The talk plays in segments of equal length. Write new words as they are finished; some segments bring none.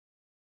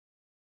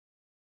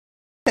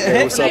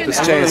Hey, what's up?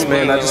 It's Chance,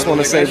 man. I just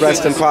want to say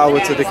rest in power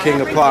to the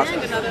King of Pop.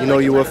 You know,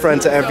 you were a friend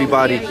to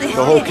everybody.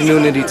 The whole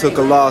community took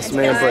a loss,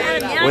 man, but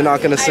we're not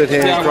going to sit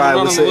here and cry.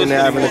 We're sitting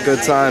there having a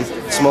good time,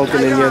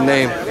 smoking in your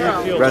name.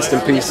 Rest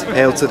in peace.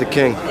 Hail to the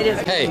King.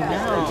 Hey,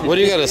 what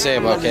do you got to say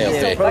about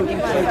KLP?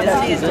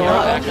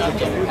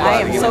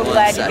 I am so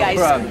glad you guys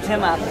scooped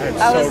him up.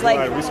 I was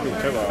like,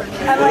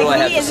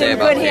 he is in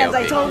good hands.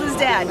 I told his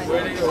dad,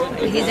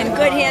 he's in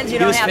good hands. You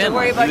don't have to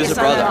worry about your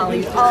son at all.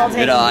 He's all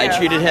taken care of. I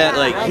treated him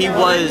like he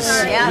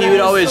would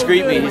always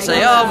greet me. He'd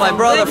say, "Oh, my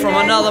brother from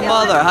another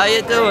mother. How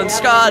you doing,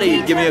 Scotty?"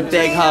 He'd give me a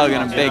big hug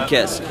and a big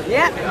kiss.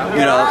 Yeah.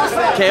 You know,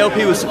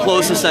 KLP was the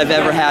closest I've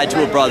ever had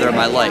to a brother in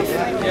my life.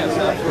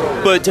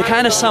 But to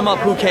kind of sum up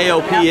who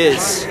KLP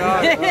is,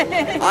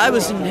 I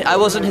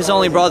wasn't his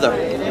only brother.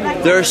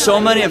 There are so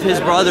many of his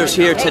brothers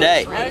here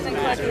today.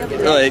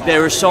 Like,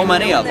 there were so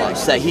many of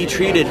us that he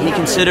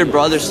considered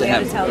brothers to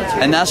him.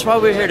 And that's why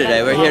we're here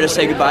today. We're here to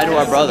say goodbye to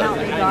our brother.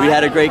 We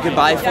had a great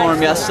goodbye for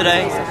him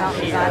yesterday.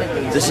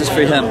 This is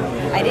for him.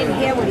 I didn't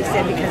hear what he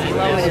said because he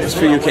lowered his It's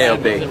for you,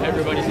 KLP.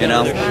 You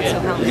know?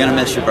 We're gonna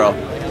miss you, bro.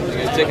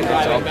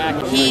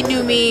 He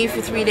knew me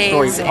for 3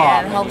 days and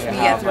helped me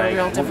get through a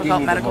real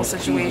difficult medical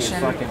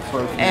situation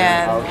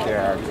and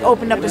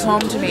opened up his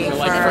home to me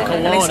for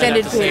an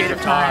extended period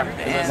of time.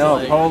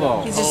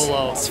 And he's just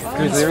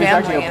his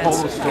family, and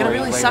it's going to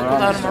really suck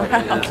without him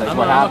around.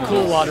 I'm a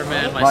cool water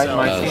man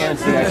myself.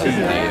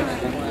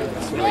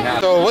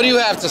 So what do you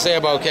have to say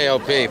about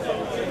KLP?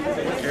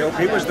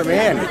 KLP was the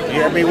man. He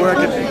had me work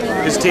at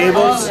his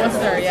tables.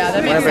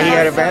 Whenever he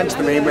had events,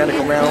 the main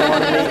medical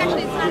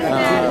marijuana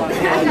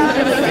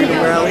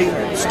Freedom Rally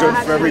stood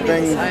for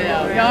everything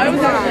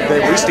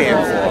that we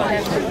stand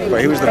for.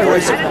 But he was the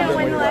voice of it.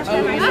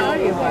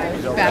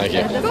 Thank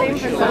you.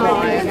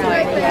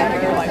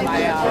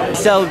 We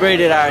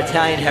celebrated our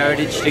Italian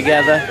heritage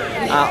together.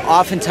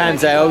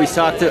 Oftentimes I always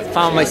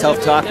found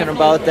myself talking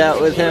about that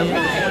with him,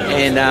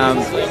 and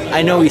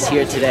I know he's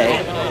here today.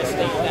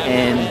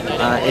 And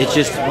it's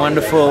just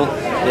wonderful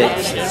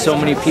that so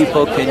many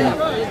people can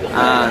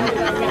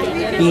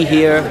be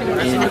here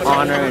in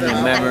honor and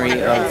in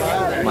memory of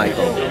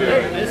Michael.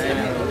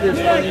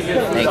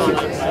 Thank you.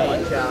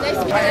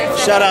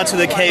 Shout out to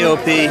the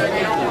KOP.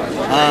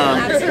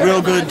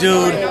 Real good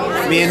dude.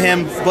 Me and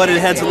him butted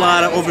heads a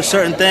lot over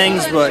certain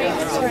things, but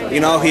you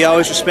know, he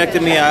always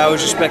respected me. I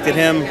always respected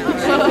him.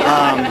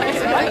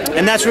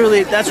 And that's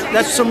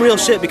some real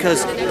shit,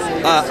 because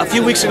a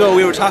few weeks ago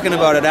we were talking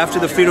about it after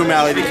the Freedom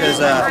Rally, because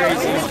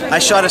I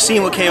shot a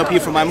scene with KOP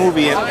for my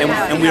movie,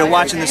 and we were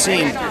watching the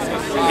scene,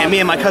 and me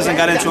and my cousin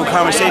got into a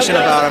conversation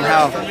about him,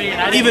 how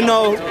even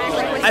though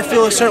I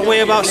feel a certain way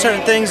about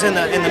certain things in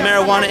the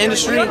marijuana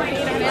industry,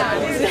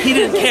 he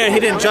didn't care. He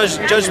didn't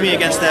judge me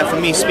against that for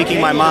me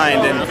speaking my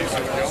mind.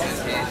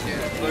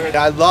 And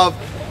I love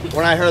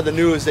when I heard the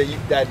news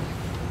that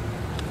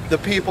the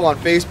people on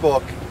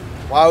Facebook,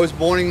 why I was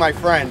mourning my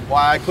friend,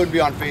 why I couldn't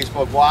be on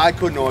Facebook, why I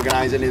couldn't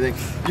organize anything.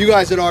 You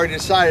guys had already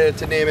decided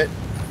to name it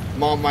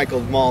Mount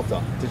Michael's Malta,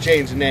 to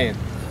change the name.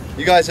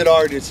 You guys had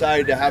already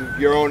decided to have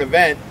your own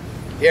event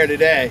here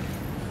today.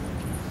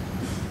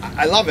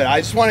 I love it.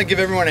 I just want to give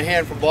everyone a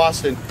hand from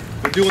Boston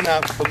for doing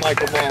that for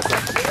Michael Malta.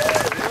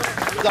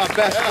 He's our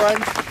best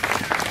friend.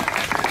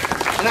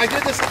 And I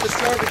did this at the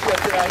service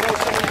yesterday. I know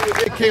some of you are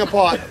big King of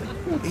Pot.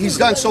 He's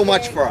done so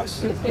much for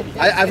us.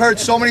 I've heard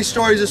so many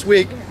stories this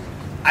week.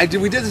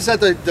 We did this at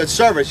the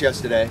service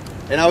yesterday,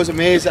 and I was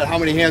amazed at how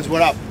many hands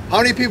went up.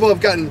 How many people have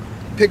gotten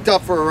picked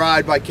up for a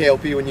ride by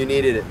KLP when you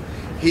needed it?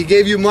 He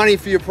gave you money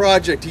for your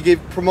project. He gave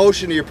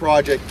promotion to your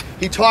project.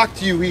 He talked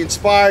to you. He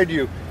inspired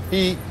you.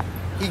 He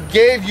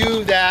gave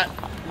you that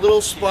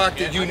little spark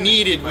that you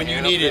needed when you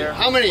needed it.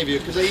 How many of you?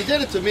 Because he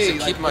did it to me.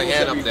 Keep my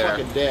hand up there.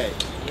 Fucking day.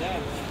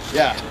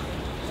 Yeah.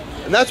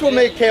 And that's what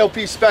made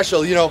KLP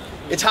special. You know,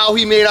 it's how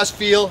he made us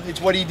feel.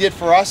 It's what he did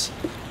for us.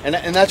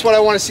 And that's what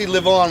I want to see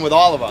live on with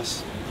all of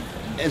us.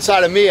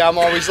 Inside of me, I'm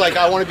always like,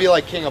 I want to be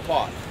like King of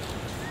Pot.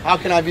 How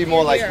can I be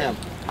more like him?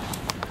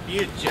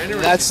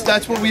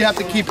 That's what we have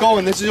to keep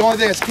going. This is the only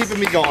thing that's keeping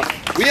me going.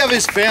 We have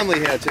his family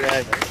here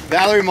today.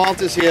 Valerie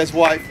Malta's here, his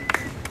wife.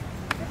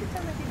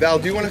 Val,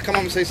 do you want to come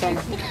up and say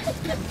something?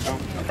 No?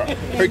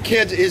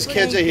 Okay. His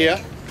kids are here.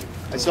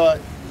 I saw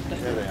it.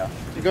 There they are.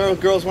 The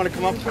girls want to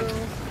come up?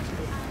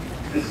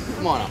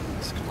 Come on up.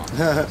 Come on.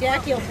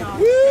 Jackie will talk.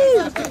 Woo!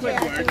 I just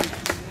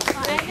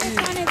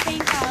want to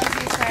thank all of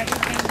you for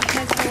everything,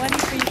 because if it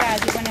wasn't for you guys,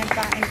 we wouldn't have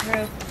gotten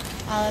through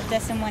all of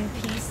this in one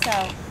piece. So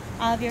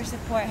all of your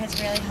support has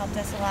really helped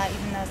us a lot,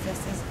 even though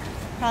this is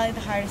probably the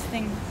hardest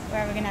thing we're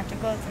ever going to have to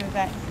go through.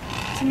 But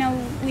to know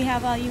we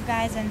have all you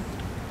guys and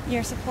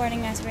you're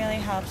supporting us really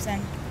helps.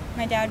 And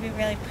my dad would be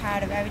really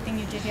proud of everything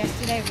you did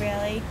yesterday.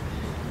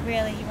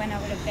 Really, he went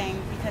over to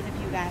bang because of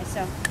you guys.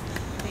 So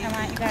I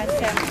want you guys to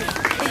take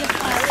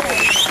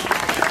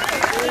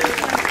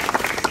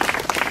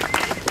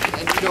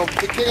And you know,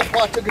 the King of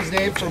Pot took his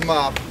name from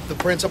the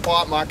Prince of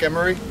Pot, Mark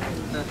Emery.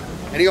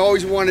 And he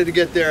always wanted to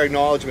get their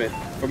acknowledgement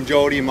from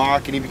Jody and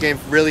Mark, and he became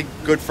really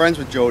good friends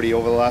with Jody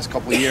over the last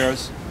couple of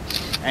years.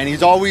 And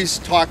he's always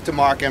talked to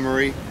Mark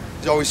Emery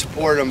He's always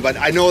supported him. But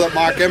I know that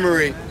Mark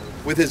Emery,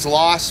 with his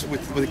loss,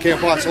 with the King of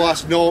Pot's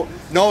loss,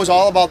 knows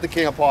all about the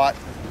King of Pot.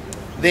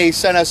 They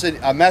sent us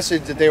a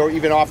message that they were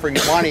even offering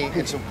money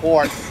in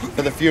support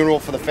for the funeral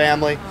for the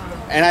family.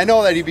 And I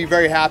know that he'd be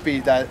very happy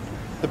that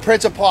the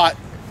Prince of Pot,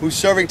 who's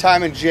serving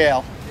time in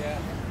jail,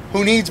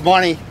 who needs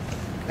money,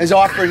 is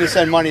offering to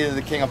send money to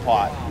the King of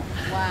Pot.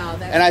 Wow,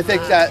 and I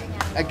think that,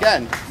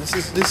 again, this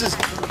is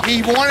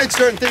he wanted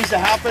certain things to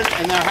happen,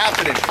 and they're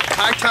happening.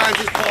 High Times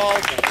is called,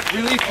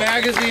 Relief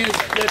Magazine,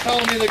 they're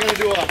telling me they're going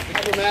to do a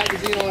cover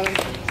magazine on him.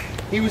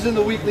 He was in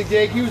the Weekly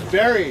Dig. He was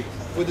buried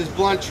with his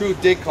Blunt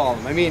Truth dig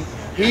column. I mean,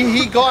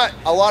 he got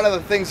a lot of the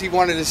things he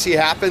wanted to see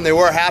happen. They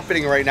were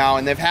happening right now,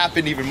 and they've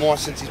happened even more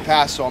since he's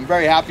passed, so I'm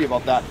very happy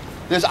about that.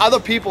 There's other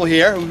people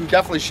here who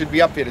definitely should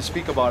be up here to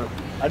speak about it.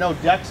 I know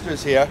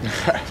Dexter's here,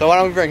 so why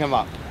don't we bring him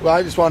up? Well,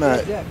 I just want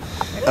to...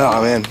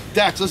 Oh, man.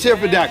 Dex, let's hear it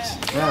for Dex.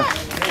 Yeah.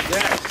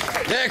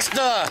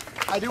 Dexter!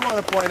 I do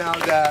want to point out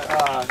that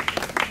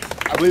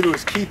I believe it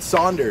was Keith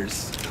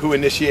Saunders who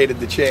initiated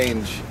the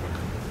change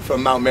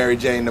from Mount Mary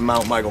Jane to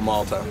Mount Michael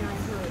Malta.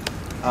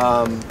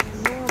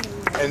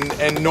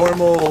 And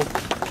Normal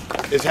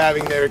is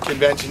having their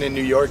convention in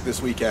New York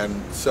this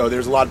weekend, so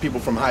there's a lot of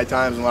people from High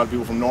Times and a lot of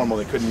people from Normal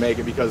that couldn't make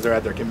it because they're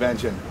at their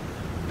convention.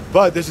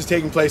 But this is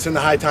taking place in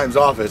the High Times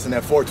office, and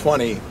at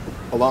 420,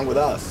 along with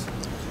us.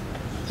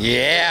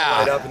 Yeah!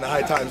 Right up in the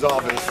High Times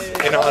office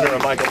in honor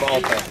of Michael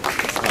Malta,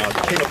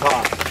 King of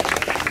Pop.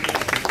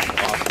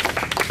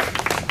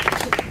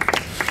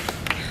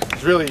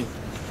 There's really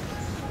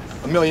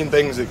a million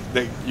things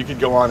that you could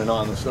go on and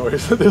on. The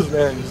stories of this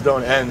man just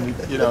don't end,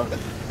 you know.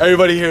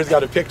 Everybody here's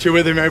got a picture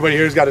with him, everybody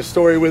here's got a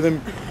story with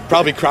him,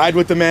 probably cried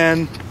with the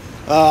man,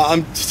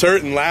 I'm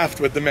certain laughed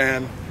with the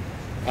man.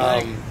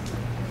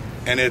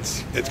 And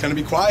it's going to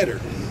be quieter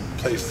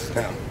place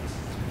now.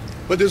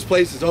 But this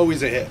place is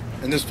always a hit,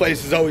 and this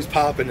place is always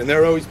popping, and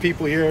there are always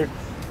people here,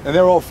 and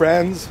they're all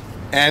friends,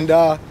 and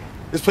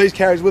this place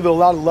carries with it a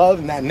lot of love,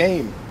 and that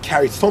name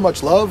carries so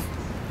much love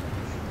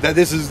that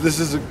this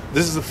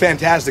is a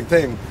fantastic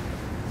thing.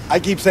 I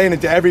keep saying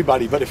it to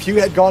everybody, but if you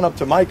had gone up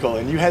to Michael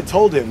and you had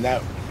told him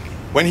that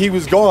when he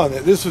was gone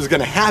that this was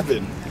going to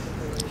happen,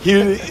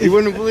 he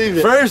wouldn't believe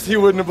it. First, he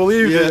wouldn't have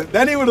believed it.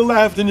 Then he would have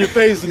laughed in your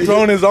face and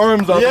thrown his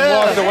arms up and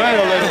walked away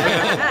a little bit.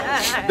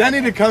 Then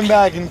he'd have come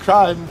back and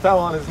cried and fell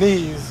on his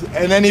knees,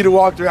 and then he'd have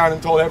walked around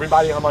and told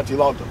everybody how much he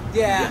loved them.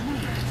 Yeah.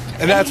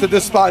 And that's what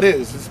this spot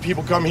is.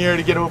 People come here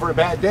to get over a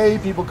bad day.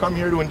 People come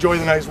here to enjoy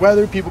the nice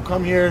weather. People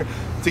come here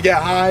to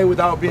get high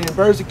without being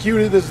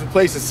persecuted. This is a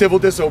place of civil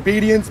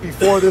disobedience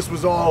before this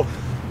was all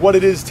what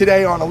it is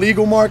today on a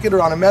legal market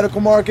or on a medical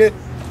market.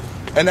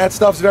 And that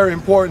stuff's very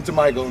important to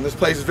Michael, and this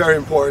place is very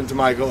important to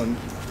Michael, and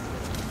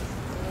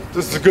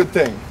this is a good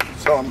thing.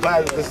 So I'm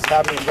glad that this is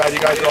happening. I'm glad you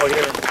guys are all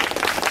here.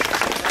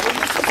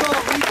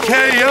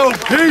 KOP!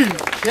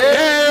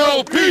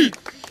 KOP!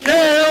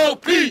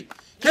 KOP!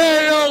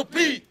 KOP!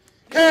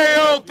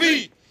 KOP!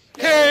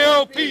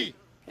 KOP!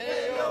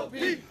 KOP!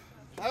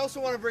 I also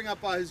want to bring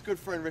up his good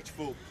friend Rich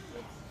Fu.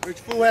 Rich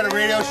Fu had a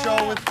radio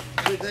show with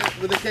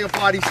the King of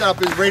Pot. He set up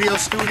his radio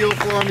studio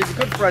for him. He's a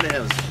good friend of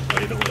his. How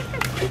you doing?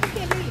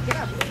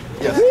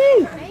 Yes.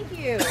 Thank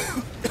you.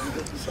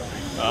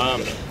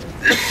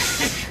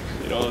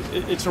 You know,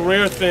 it's a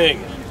rare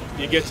thing.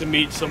 You get to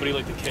meet somebody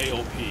like the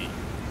KOP.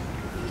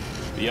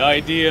 The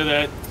idea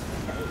that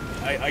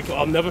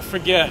I'll never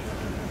forget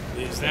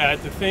is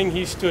that the thing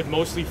he stood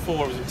mostly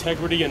for was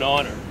integrity and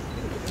honor.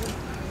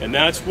 And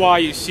that's why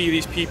you see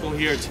these people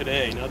here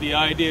today. Now the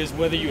idea is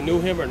whether you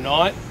knew him or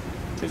not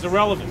is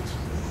irrelevant.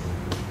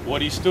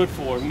 What he stood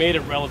for made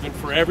it relevant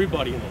for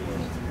everybody in the world.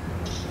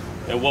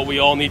 And what we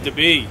all need to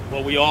be,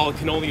 what we all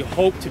can only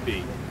hope to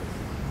be.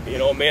 You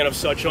know, a man of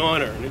such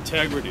honor and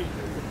integrity.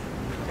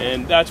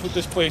 And that's what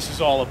this place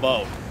is all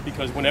about.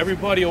 Because when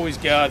everybody always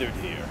gathered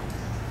here,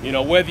 you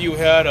know, whether you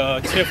had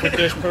a tiff with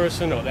this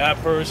person or that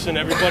person,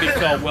 everybody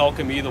felt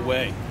welcome either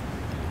way.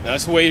 And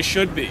that's the way it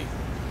should be.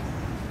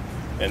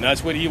 And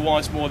that's what he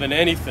wants more than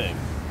anything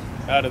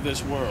out of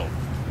this world.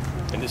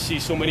 And to see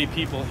so many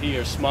people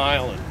here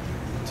smiling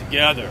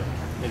together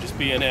and just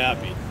being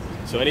happy.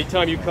 So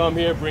anytime you come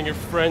here, bring your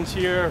friends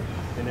here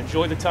and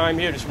enjoy the time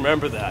here, just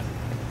remember that.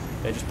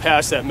 And just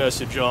pass that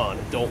message on.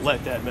 And don't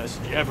let that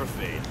message ever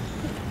fade.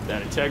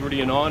 That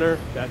integrity and honor,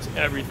 that's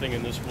everything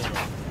in this world.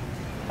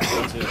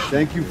 That's it.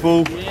 Thank you,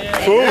 Fu.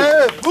 Yeah. Fu.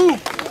 Yeah, Fu.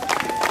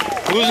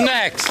 Who's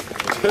next?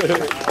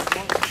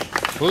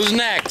 Who's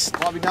next?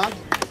 Bobby Don?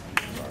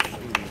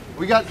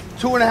 We got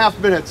 2.5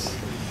 minutes.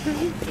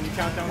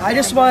 I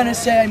just want to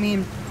say, I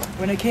mean,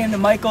 when it came to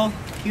Michael,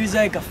 he was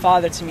like a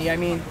father to me. I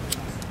mean,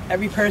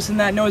 every person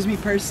that knows me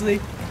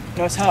personally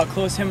knows how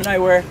close him and I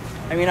were.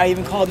 I mean, I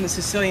even called him the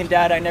Sicilian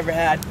dad I never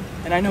had,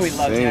 and I know he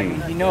loved me. I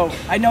mean,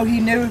 I know he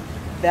knew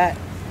that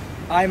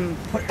I'm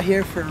put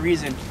here for a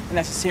reason, and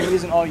that's the same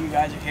reason all you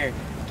guys are here,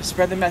 to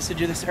spread the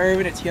message of this herb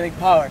and its healing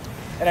power.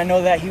 And I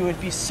know that he would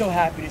be so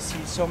happy to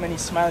see so many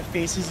smiling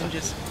faces and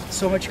just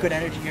so much good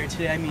energy here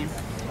today. I mean,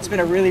 it's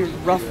been a really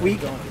rough week,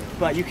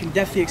 but you can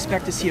definitely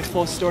expect to see a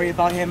full story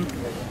about him.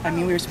 I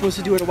mean, we were supposed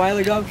to do it a while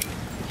ago.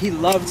 he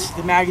loved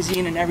the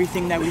magazine and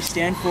everything that we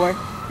stand for.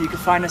 You can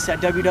find us at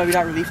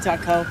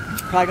www.relief.co.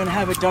 Probably gonna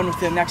have it done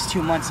within the next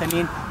 2 months. I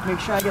mean, make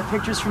sure I get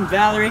pictures from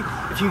Valerie.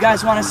 If you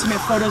guys want to submit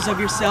photos of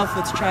yourself,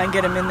 let's try and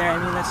get them in there. I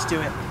mean, let's do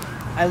it.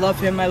 I love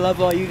him. I love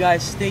all you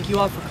guys. Thank you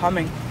all for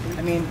coming.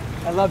 I mean,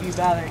 I love you,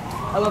 Valerie.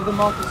 I love the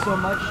Malta so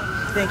much.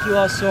 Thank you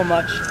all so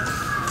much.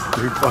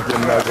 You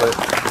fucking nugget.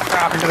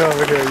 Get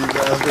over here, you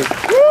guys.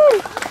 Woo!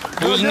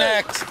 Who's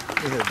next?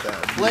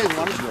 Blade,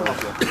 why don't you come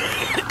up here?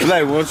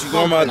 Blade, why don't you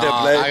come out there,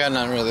 Blade? I got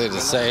nothing really to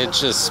say. It's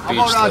just How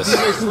about speechless.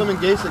 DJ Slim and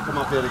Gacy come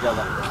up here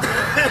together?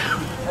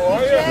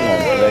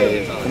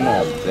 Come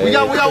on, Blade. We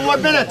got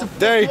 1 minute.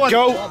 There you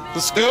go.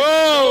 Let's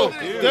go.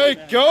 There you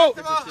go.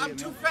 I'm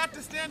too fat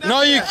to stand up.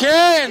 No, you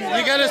can.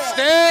 You gotta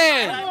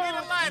stand.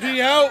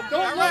 Be out.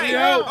 Be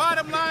out.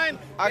 Bottom line,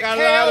 I got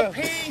a ladder.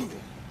 KLP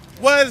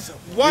was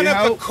one of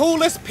the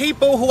coolest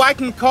people who I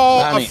can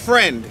call a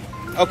friend.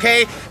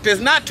 Okay? There's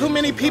not too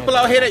many people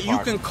out here that you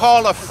can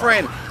call a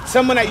friend.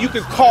 Someone that you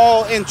could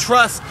call and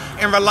trust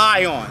and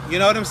rely on. You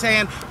know what I'm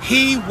saying?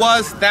 He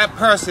was that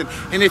person.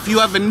 And if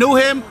you ever knew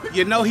him,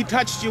 you know he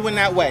touched you in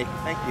that way.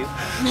 Thank you.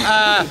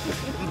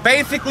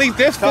 Basically,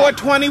 this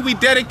 420 we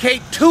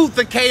dedicate to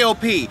the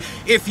KOP.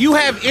 If you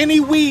have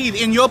any weed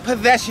in your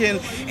possession,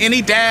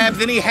 any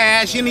dabs, any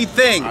hash,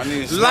 anything,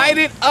 light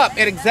it up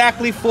at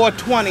exactly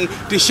 420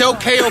 to show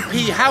KOP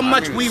how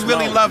much we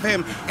really love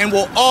him and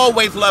will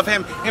always love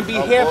him and be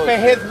here for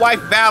his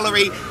wife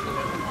Valerie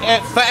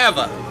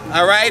forever.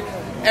 All right?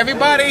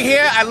 Everybody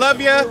here, I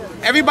love you.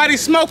 Everybody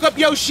smoke up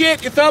your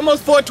shit. It's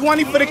almost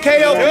 420 for the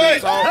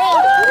KOP.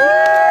 KOP,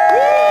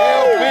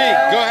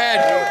 go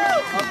ahead.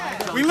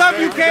 We love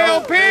you,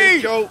 KOP.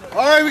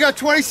 All right, we got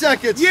 20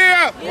 seconds.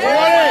 Yeah. 20,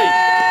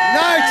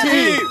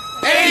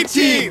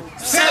 19, 18,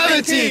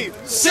 17,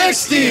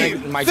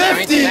 16, My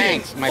 15,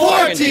 thanks. My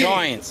fucking 14,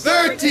 joints.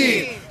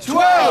 13,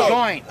 12,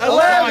 Joint.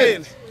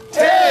 11,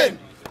 10,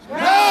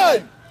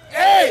 9,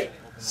 8,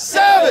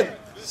 7,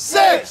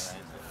 6,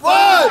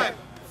 5,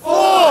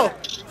 4,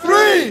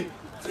 3,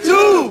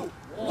 2,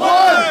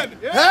 1.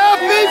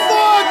 Happy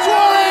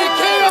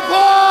 420, King of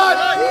Pod!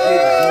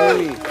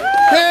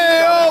 KOP!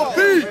 KOP!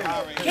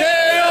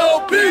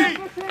 KOP!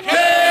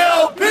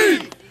 KOP!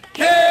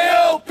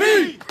 KOP!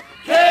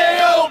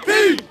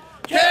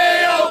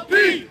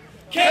 KOP!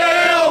 KOP!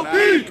 KOP!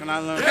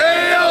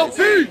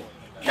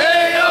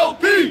 KOP!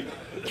 KOP!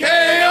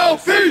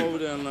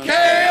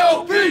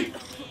 KOP!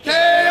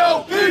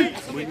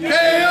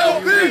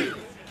 KOP!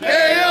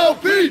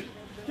 KOP!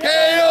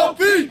 KOP!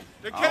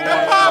 The King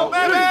of Pop,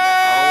 baby!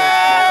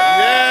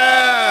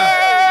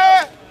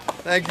 Yeah!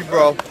 Thank you,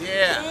 bro.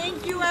 Yeah.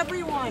 Thank you,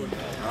 everyone.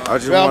 I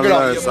just Val, want get to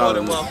up. learn You're more than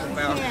something. welcome,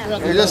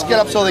 Val. You just get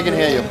up so they can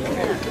hear you.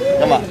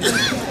 Come on.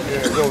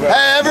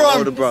 Hey,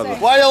 everyone.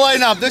 Why are you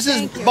lighting up? This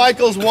is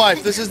Michael's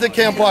wife. This is the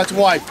King of Pot's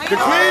wife. The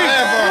Queen.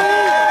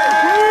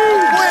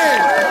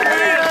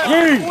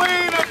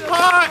 Queen of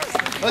Pots!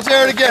 Let's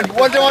hear it again.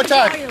 One more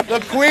time. The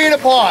Queen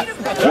of Pot.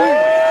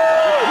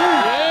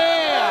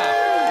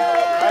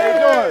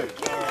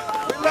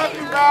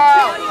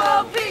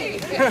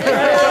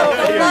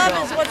 The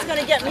love is what's going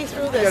to get me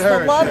through this.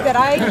 The love that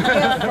I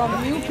get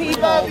from you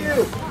people,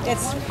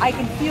 I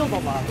can feel the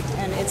love,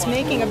 and it's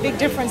making a big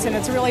difference, and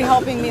it's really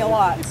helping me a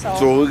lot.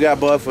 So we got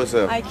blood for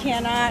sale. I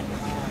cannot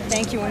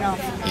thank you enough.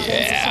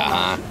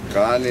 Yeah.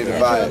 I need to I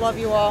buy it. love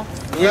you all.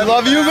 We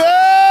love you, Val.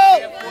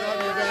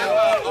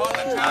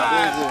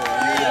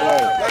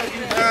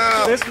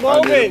 This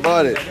moment,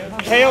 Bought it.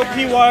 KOP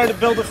wanted to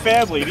build a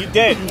family, and he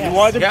did. He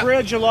wanted to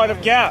bridge a lot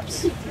of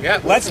gaps.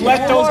 Yep. Let's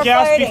let those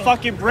gaps be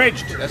fucking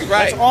bridged. That's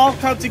right. Let's all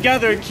come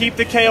together and keep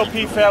the KOP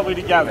family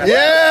together.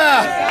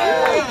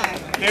 Yeah!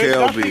 There's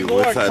KOP, nothing more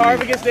what's that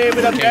carving his name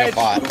in a King bench of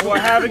Pot. or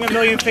having 1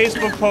 million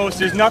Facebook posts.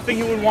 There's nothing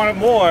he would want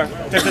more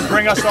than to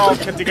bring us all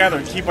together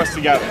and keep us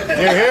together. You're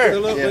here.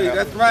 Absolutely,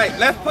 that's right.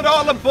 Let's put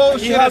all the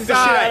bullshit He hugged the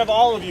shit aside. out of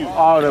all of you.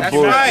 All the That's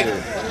bullshit. right.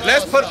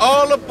 Let's put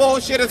all the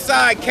bullshit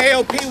aside.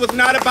 KOP was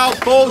not about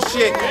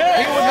bullshit.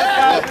 He was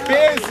about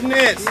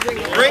business.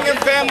 Bringing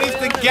families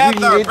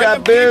together. We need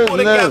that Bringing people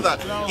business. together.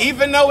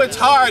 Even though it's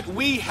hard,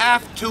 we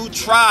have to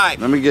try.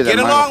 Let me get that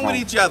along microphone. with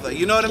each other.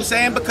 You know what I'm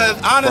saying? Because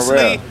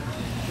honestly,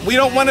 we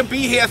don't want to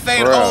be here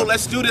saying, For real. oh,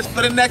 let's do this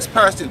for the next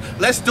person.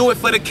 Let's do it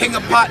for the King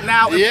of Pot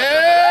now.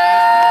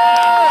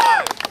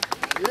 Yeah!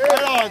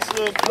 Right on,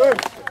 Slim.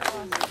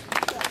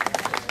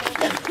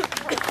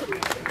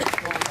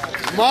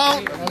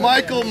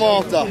 Michael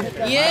Malta.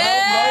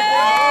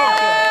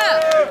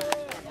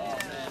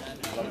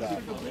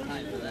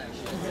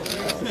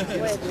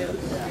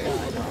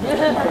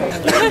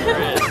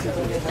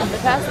 The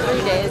past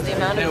 3 days, the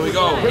amount of Here we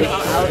go.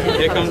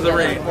 Here comes the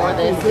rain. for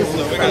this is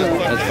incredible.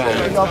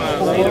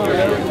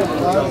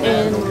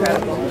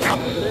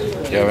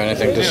 Do you have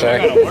anything to say?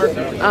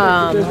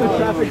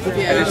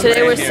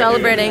 Today we're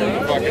celebrating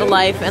the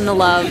life and the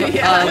love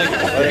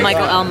of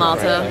Michael L.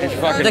 Malta,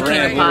 the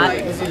King of Pot.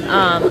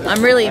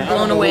 I'm really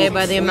blown away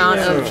by the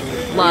amount of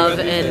love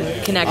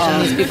and connection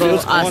these people,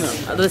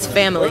 this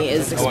family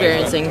is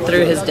experiencing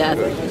through his death.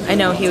 I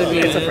know he would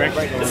be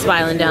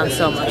smiling down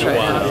so much right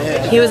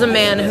now. He was a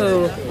man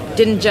who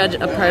didn't judge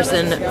a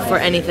person for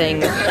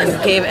anything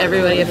and gave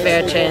everybody a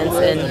fair chance,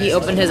 and he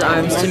opened his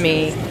arms to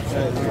me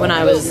when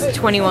I was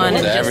 21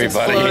 and just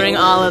exploring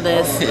all of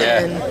this.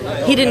 And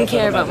he didn't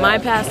care about my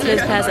past,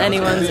 his past,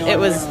 anyone's.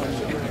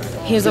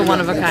 He's a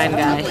one-of-a-kind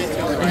guy,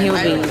 and he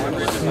will be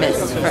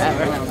missed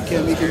forever.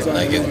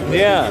 Thank you.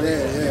 Yeah.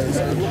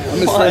 I'm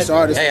his first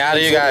artist. Hey, how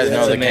do you guys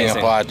know the King of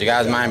Plot? Do you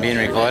guys mind being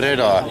recorded,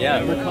 or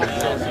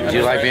do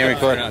you like being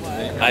recorded?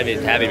 I'd be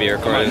happy to be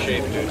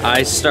recorded.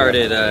 I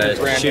started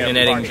shooting and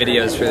editing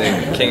videos for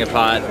the King of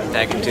Pot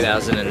back in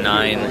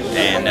 2009.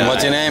 And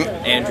what's your name?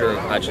 Andrew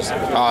Hutchison.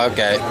 Oh,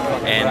 okay.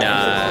 And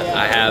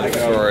I have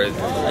for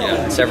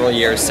several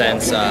years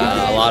since.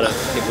 A lot of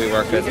people we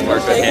worked with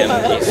him.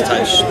 He's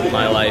touched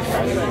my life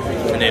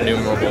in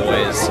innumerable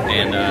ways,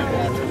 and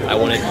I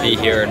wanted to be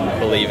here and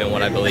believe in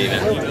what I believe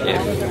in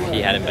if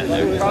he hadn't been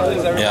there.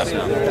 Yeah.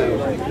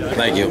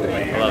 Thank you.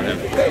 I love him.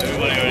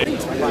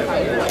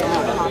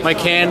 Mike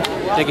Hand,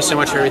 thank you so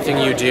much for everything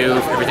you do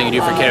for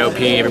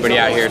KOP, everybody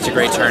out here. It's a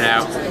great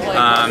turnout.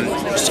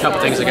 Just a couple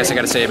things I guess I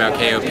got to say about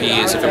KOP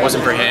is if it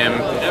wasn't for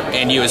him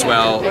and you as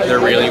well, there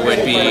really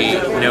would be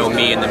no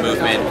me in the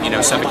movement. You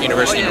know, Suffolk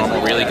University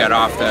Normal really got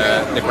off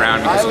the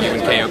ground because of you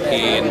and KOP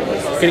and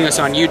getting us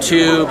on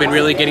YouTube and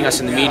really getting us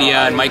in the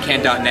media and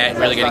MikeHand.net and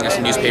really getting us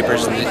in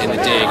newspapers in the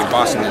Dig in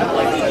Boston.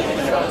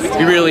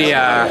 We really,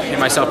 and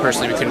myself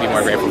personally, we couldn't be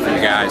more grateful for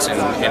you guys.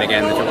 And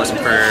again, if it wasn't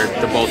for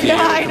the both of you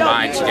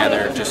combined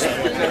together,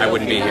 I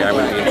wouldn't be here. I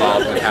wouldn't be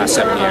involved in the past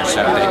 7 years.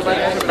 So thank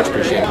you. Much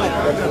appreciated.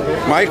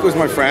 Mike was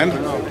my friend.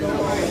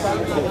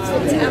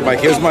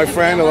 Mike is my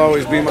friend. He'll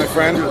always be my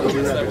friend. And he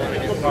was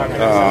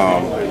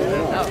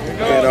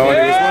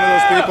one of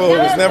those people who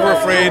was never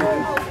afraid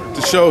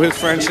to show his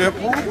friendship.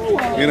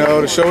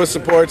 To show his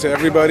support to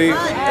everybody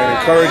and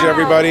encourage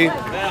everybody.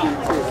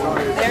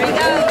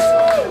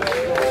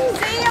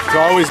 To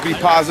always be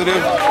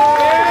positive,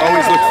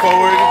 always look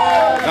forward,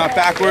 not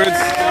backwards,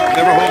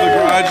 never hold a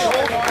grudge.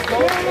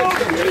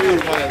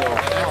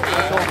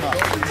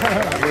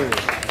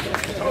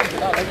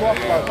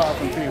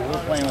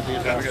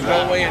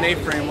 No way an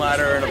A-frame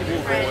ladder and a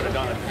pool ball would have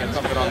done it. And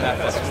something on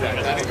that.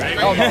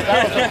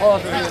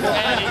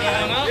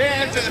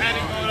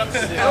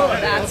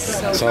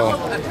 So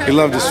he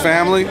loved his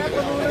family.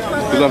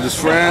 He loved his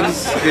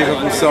friends, he gave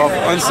of himself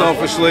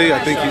unselfishly. I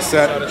think he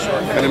set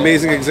an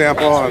amazing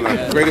example, and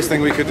the greatest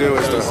thing we could do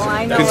is to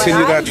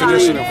continue that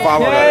tradition and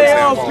follow that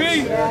example.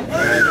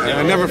 And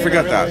I never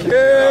forget that.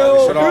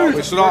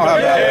 We should all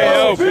have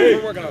that.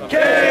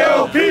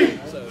 KOP!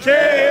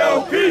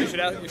 KOP!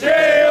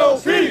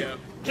 KOP!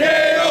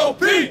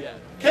 KOP!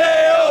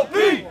 KOP!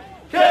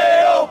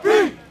 KOP!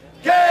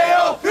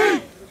 KOP!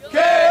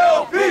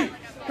 KOP!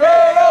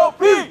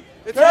 KOP!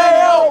 It's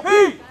KOP!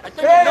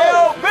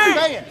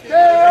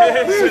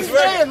 He's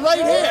staying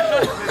right here.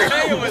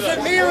 Is it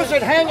me or is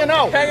it hanging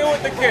out? Hanging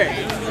with the king.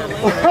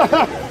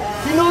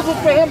 He knows it's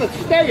for him. It's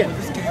staying.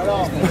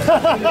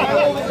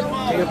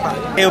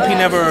 KOP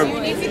never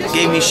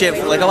gave me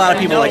shit. Like a lot of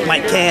people, like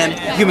Mike Can,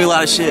 give me a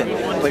lot of shit.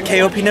 But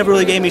KOP never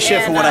really gave me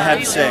shit for what I had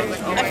to say.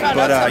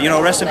 But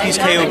rest in peace,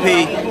 KOP.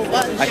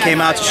 I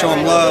came out to show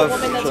him love.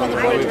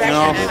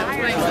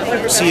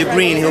 Sea of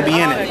Green, he'll be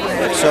in it.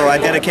 So I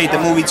dedicate the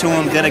movie to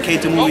him,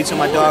 dedicate the movie to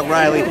my dog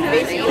Riley, and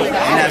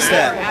that's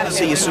that.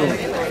 See you soon.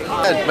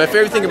 My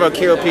favorite thing about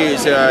KOP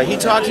is he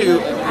talked to you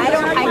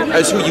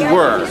as who you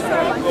were.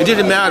 It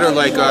didn't matter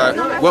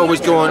what was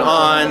going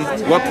on,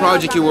 what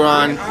project you were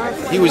on.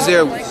 He was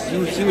there.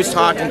 He was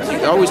talking.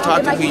 Always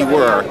talked to who you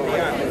were,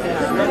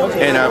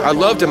 and I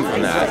loved him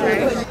from that.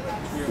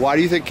 Why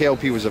do you think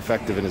KOP was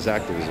effective in his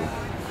activism?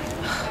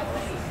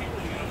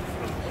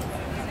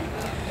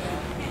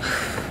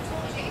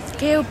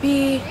 KOP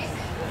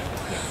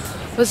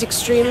was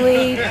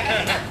extremely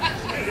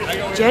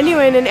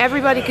genuine and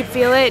everybody could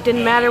feel it. It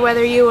didn't matter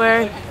whether you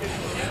were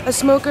a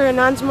smoker, a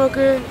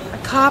non-smoker, a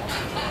cop.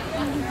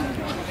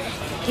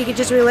 He could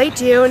just relate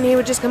to you and he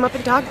would just come up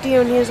and talk to you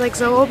and he was like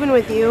so open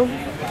with you.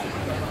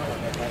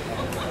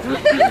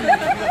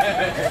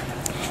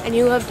 And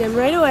you loved him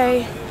right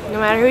away, no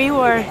matter who you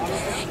were.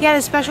 He had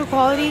a special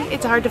quality.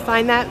 It's hard to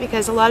find that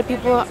because a lot of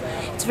people,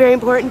 it's very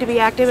important to be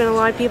active and a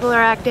lot of people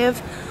are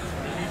active.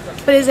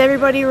 But is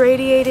everybody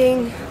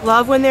radiating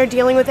love when they're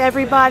dealing with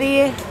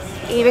everybody?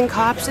 Even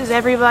cops, is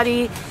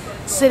everybody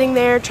sitting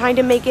there trying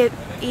to make it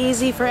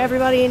easy for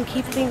everybody and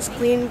keep things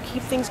clean,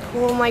 keep things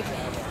cool? And like,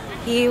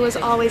 he was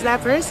always that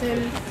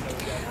person.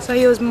 So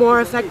he was more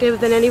effective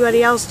than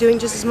anybody else doing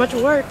just as much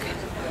work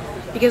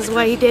because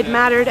what he did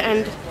mattered,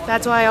 and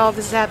that's why all of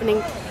this is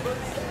happening,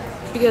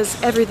 because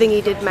everything he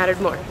did mattered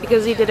more,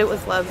 because he did it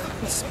with love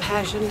and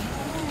passion.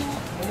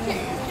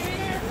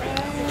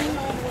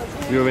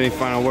 Do you have any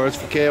final words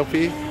for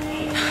KOP?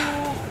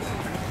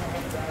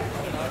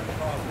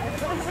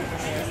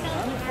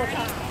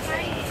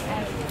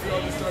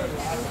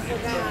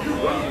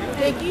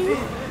 Thank you.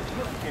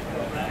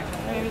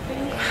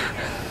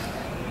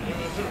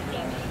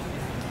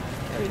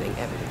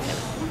 everything.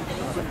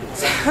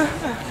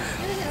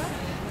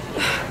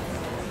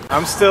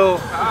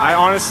 I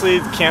honestly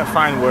can't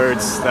find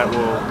words that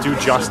will do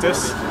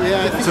justice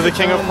to the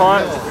King of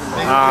Pot.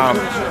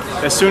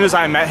 As soon as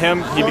I met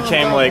him, he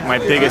became like my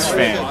biggest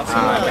fan.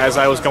 As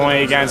I was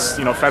going against,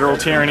 federal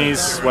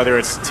tyrannies, whether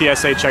it's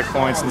TSA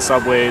checkpoints and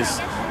subways,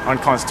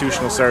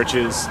 unconstitutional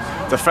searches,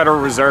 the Federal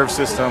Reserve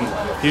System,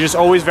 he's just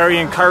always very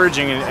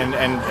encouraging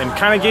and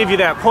kind of gave you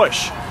that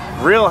push.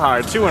 Real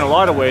hard too in a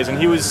lot of ways, and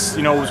he was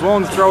was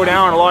willing to throw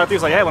down a lot of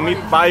things like, hey, let me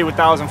buy you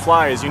 1,000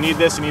 flyers, you need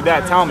this, you need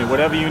that, tell me,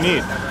 whatever you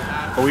need.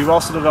 But we've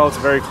also developed a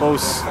very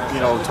close,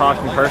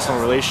 talking personal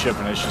relationship,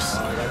 and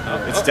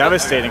it's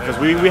devastating because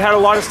we had a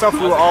lot of stuff we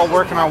were all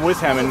working on with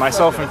him, and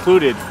myself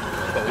included.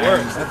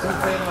 And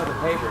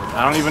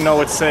I don't even know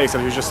what to say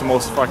except he was just the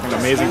most fucking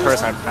amazing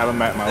person I've ever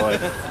met in my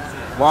life.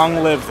 Long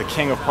live the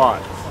King of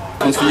Pot.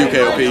 Comes for you,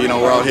 KOP.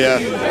 We're out here,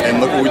 and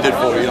look what we did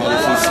for you.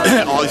 This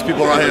is, all these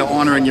people are out here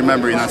honoring your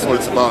memory, and that's what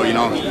it's about.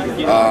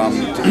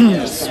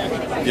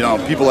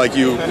 People like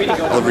you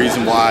are the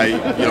reason why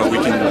we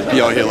can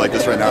be out here like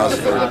this right now. Is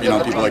for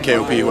people like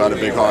KOP who had a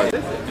big heart.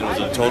 It was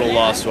a total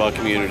loss to our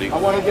community.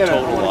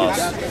 Total loss.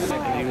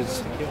 And he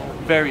was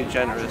very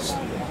generous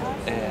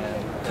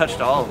and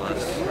touched all of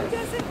us.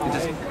 He's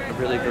just a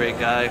really great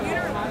guy.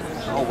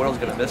 The whole world's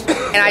gonna miss him.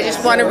 And I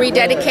just want to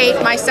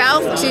rededicate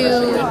myself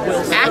to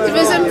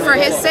activism for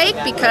his sake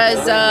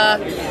because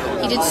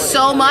he did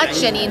so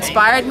much and he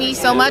inspired me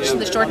so much in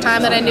the short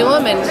time that I knew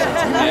him, and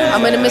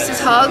I'm gonna miss his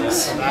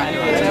hugs.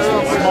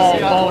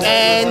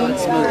 And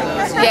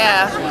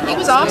yeah, he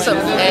was awesome,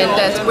 and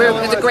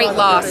it's a great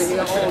loss.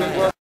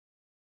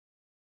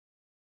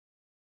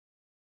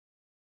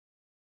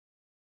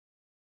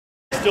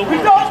 We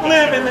don't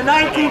live in the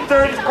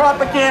 1930s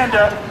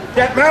propaganda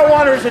that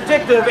marijuana is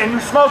addictive and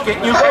you smoke it,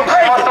 you go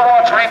crazy. Also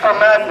watch Reefer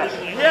Madness.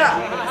 Yeah.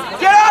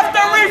 Get off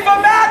the Reefer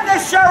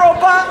Madness, Cheryl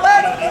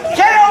Bartlett!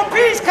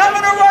 KOP's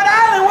coming to Rhode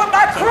Island with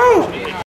my crew!